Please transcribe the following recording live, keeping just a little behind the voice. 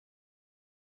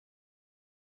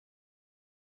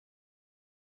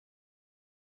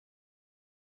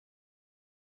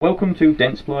Welcome to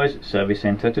Dentsply's Service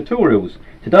Centre tutorials.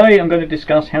 Today I'm going to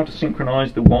discuss how to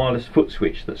synchronise the wireless foot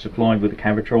switch that's supplied with the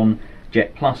Cavitron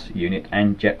Jet Plus unit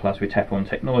and Jet Plus with tap-on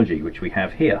technology, which we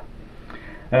have here.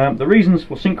 The reasons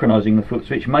for synchronising the foot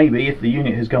switch may be if the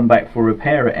unit has come back for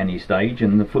repair at any stage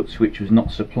and the foot switch was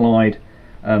not supplied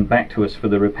back to us for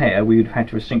the repair, we would have had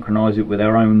to synchronise it with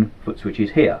our own foot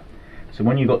switches here. So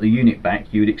when you got the unit back,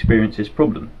 you would experience this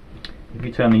problem. If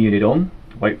you turn the unit on,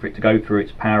 wait for it to go through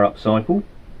its power up cycle,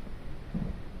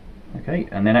 okay,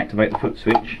 and then activate the foot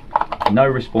switch, no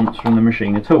response from the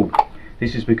machine at all.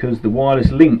 This is because the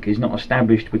wireless link is not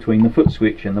established between the foot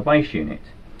switch and the base unit.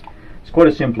 It's quite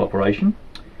a simple operation.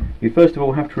 You first of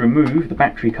all have to remove the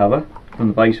battery cover from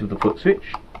the base of the foot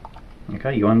switch.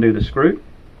 Okay, you undo the screw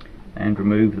and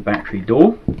remove the battery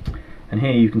door, and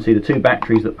here you can see the two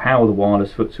batteries that power the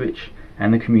wireless foot switch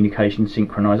and the communication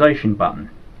synchronization button.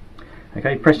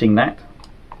 Okay, pressing that,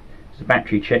 as a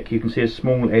battery check, you can see a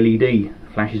small LED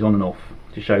flashes on and off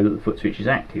to show that the foot switch is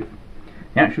active.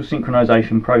 The actual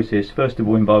synchronization process first of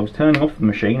all involves turning off the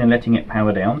machine and letting it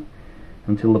power down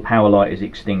until the power light is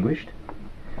extinguished,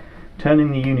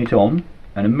 turning the unit on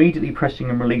and immediately pressing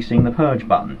and releasing the purge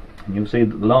button, and you'll see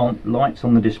that the lights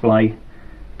on the display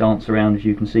dance around, as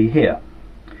you can see here.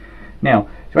 Now,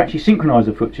 to actually synchronise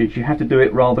the foot switch, you have to do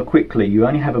it rather quickly. You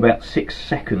only have about 6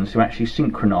 seconds to actually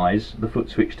synchronise the foot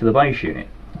switch to the base unit.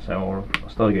 So I'll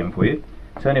start again for you.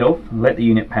 Turn it off and let the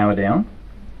unit power down.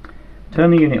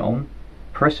 Turn the unit on,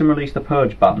 press and release the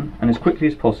purge button, and as quickly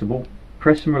as possible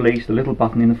press and release the little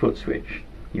button in the foot switch.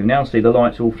 You'll now see the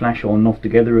lights all flash on and off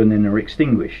together and then are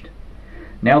extinguished.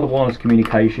 Now the wireless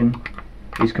communication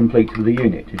is complete with the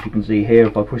unit. As you can see here,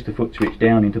 if I push the foot switch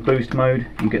down into boost mode,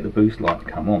 you get the boost light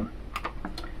come on.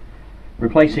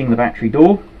 Replacing the battery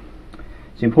door,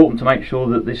 it's important to make sure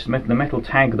that the metal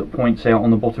tag that points out on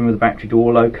the bottom of the battery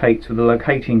door locates with a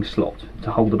locating slot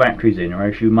to hold the batteries in, or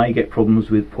else you may get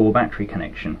problems with poor battery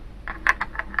connection.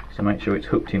 So make sure it's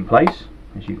hooked in place,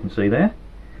 as you can see there.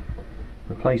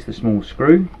 Replace the small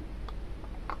screw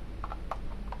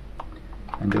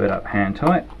and do it up hand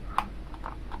tight.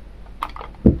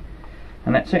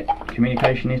 And that's it.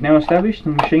 Communication is now established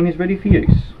and the machine is ready for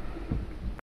use.